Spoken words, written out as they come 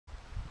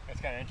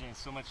kind of interesting.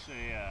 So much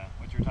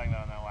what you were talking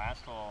about on that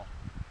last hole.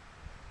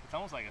 It's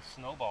almost like a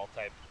snowball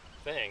type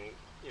thing.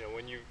 You know,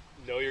 when you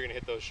know you're going to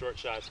hit those short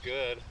shots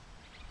good,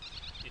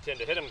 you tend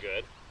to hit them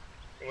good.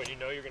 And when you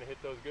know you're going to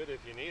hit those good if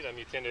you need them,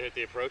 you tend to hit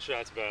the approach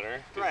shots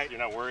better. Right. You're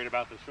not worried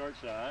about the short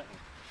shot.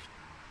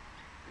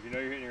 If you know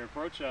you're hitting your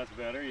approach shots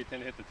better, you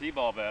tend to hit the tee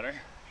ball better.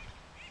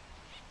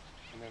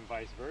 And then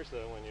vice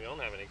versa when you don't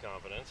have any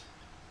confidence.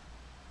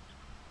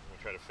 I'm going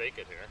to try to fake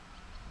it here.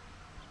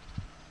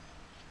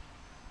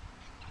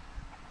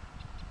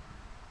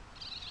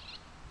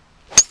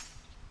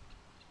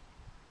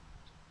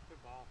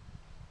 Good ball.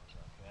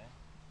 Okay.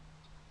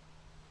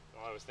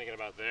 Well, I was thinking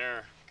about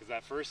there, because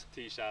that first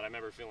tee shot, I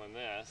remember feeling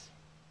this.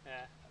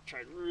 Yeah. I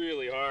tried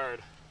really hard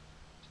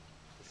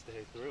to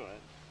stay through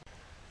it.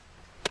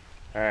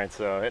 All right,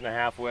 so hitting a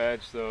half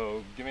wedge.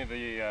 So give me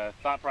the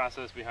thought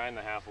process behind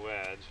the half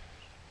wedge.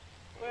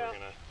 Well, you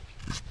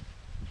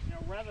know,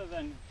 rather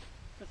than,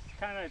 this is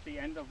kind of at the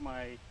end of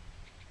my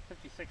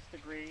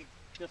 56-degree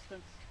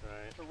distance.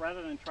 Right. So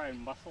rather than try and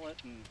muscle it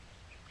and,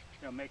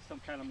 you know, make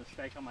some kind of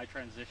mistake on my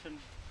transition,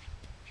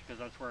 because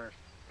that's where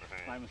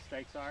my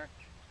mistakes are.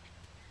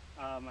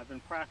 I've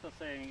been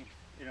practicing,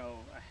 you know,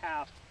 a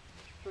half,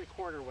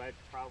 three-quarter wedge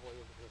probably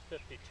with the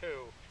 52,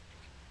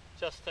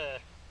 just to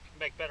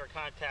make better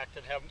contact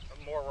and have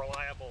a more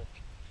reliable,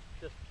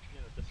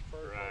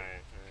 dispersal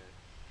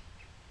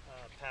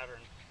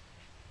pattern.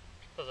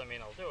 Doesn't mean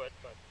I'll do it,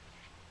 but.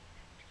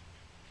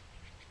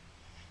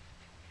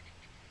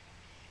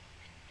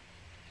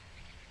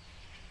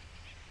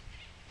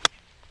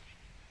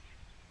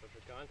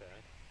 Perfect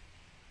contact.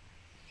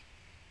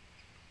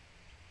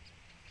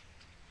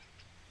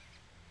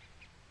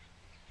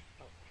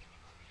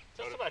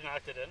 Just about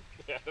knocked it in.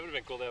 Yeah, that would have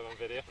been cool to have on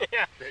video.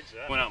 Yeah. Great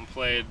shot. Went out and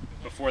played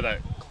before that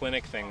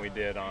clinic thing we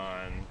did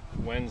on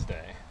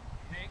Wednesday,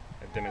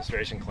 a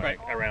demonstration clinic.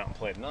 I ran out and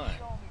played 9,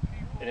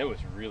 and it was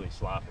really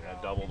sloppy.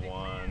 I doubled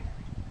 1,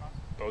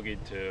 bogeyed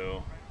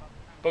 2,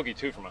 bogeyed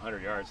 2 from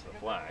 100 yards to the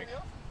flag.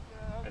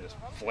 I just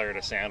flared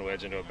a sand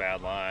wedge into a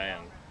bad lie,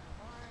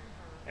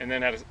 and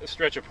then had a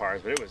stretch of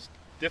pars, but it was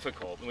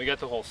difficult. And we got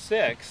to hole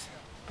 6,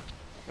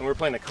 and we were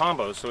playing the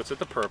combos, so it's at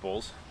the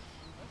purples.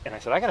 And I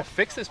said, I gotta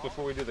fix this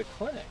before we do the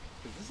clinic,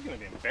 because this is gonna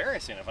be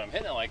embarrassing if I'm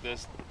hitting it like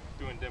this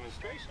doing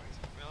demonstrations.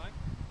 Really?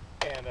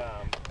 And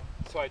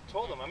so I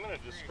told him, I'm gonna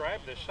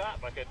describe this shot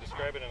like I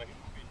describe it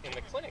in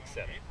the clinic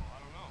setting.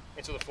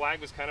 And so the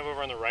flag was kind of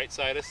over on the right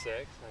side of 6.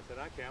 And I said,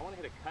 okay, I wanna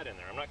hit a cut in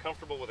there. I'm not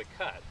comfortable with a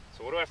cut.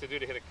 So what do I have to do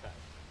to hit a cut?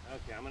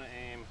 Okay, I'm gonna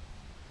aim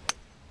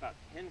about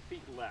 10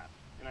 feet left.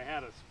 And I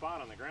had a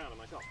spot on the ground. I'm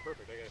like, oh,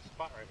 perfect, I got a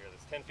spot right here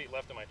that's 10 feet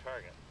left of my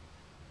target.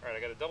 All right,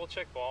 I gotta double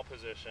check ball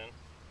position.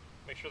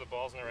 Make sure the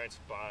ball's in the right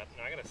spot.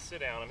 Now I gotta sit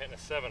down, I'm hitting a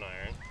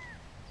 7-iron.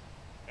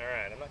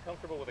 Alright, I'm not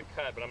comfortable with a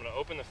cut, but I'm gonna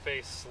open the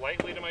face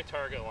slightly to my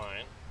target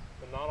line,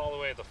 but not all the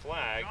way at the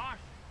flag.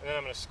 And then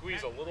I'm gonna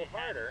squeeze a little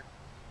harder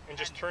and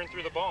just turn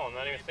through the ball and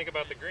not even think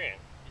about the green.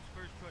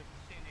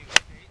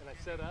 And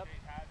I set up,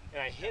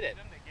 and I hit it,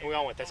 and we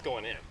all went, that's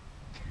going in.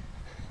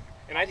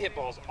 And I'd hit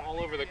balls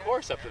all over the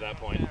course up to that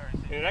point,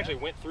 and it actually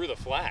went through the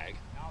flag.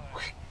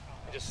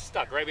 It just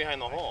stuck right behind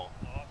the hole.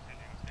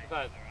 I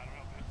thought,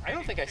 I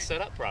don't think I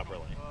set up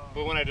properly.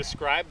 But when I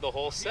described the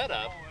whole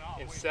setup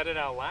and said it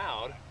out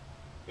loud,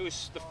 it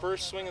was the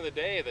first swing of the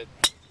day that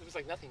it was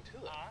like nothing to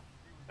it.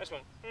 I just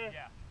went, It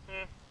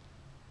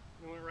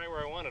went right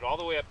where I wanted. All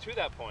the way up to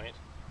that point,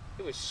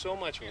 it was so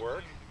much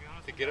work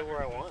to get it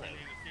where I wanted.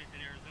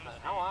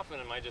 How often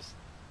am I just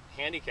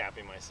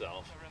handicapping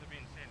myself?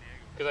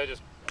 Because I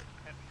just,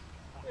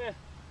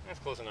 that's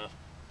close enough.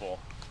 Full.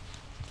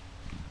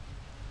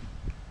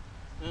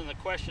 And then the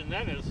question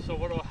then is, so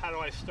how do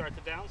I start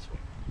the downswing?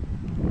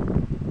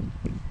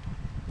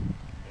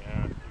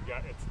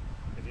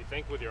 If you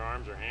think with your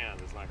arms or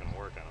hands, it's not going to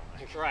work, I don't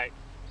think. Right.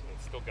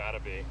 It's still got to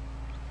be.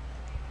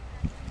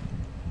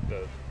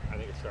 I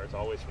think it starts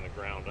always from the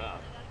ground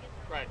up.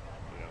 Right.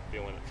 You know,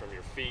 feeling it from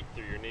your feet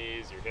through your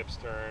knees, your hips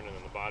turn, and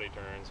then the body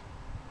turns.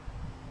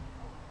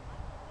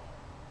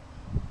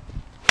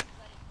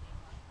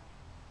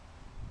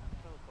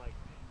 That was like,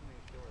 I'm not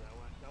even sure where that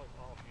went. That was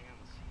all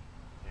hands.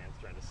 Hands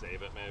trying to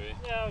save it, maybe.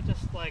 Yeah,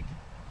 just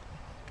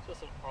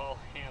an all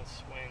hands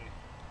swing,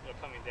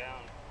 coming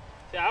down.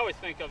 See, I always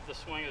think of the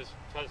swing as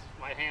because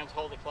my hands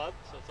hold the club,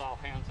 so it's all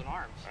hands and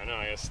arms. I know,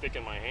 I got a stick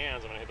in my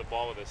hands. I'm going to hit the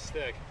ball with a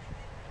stick.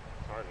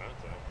 It's hard not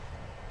to.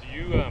 Do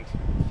you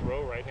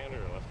throw right-handed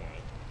or left-handed?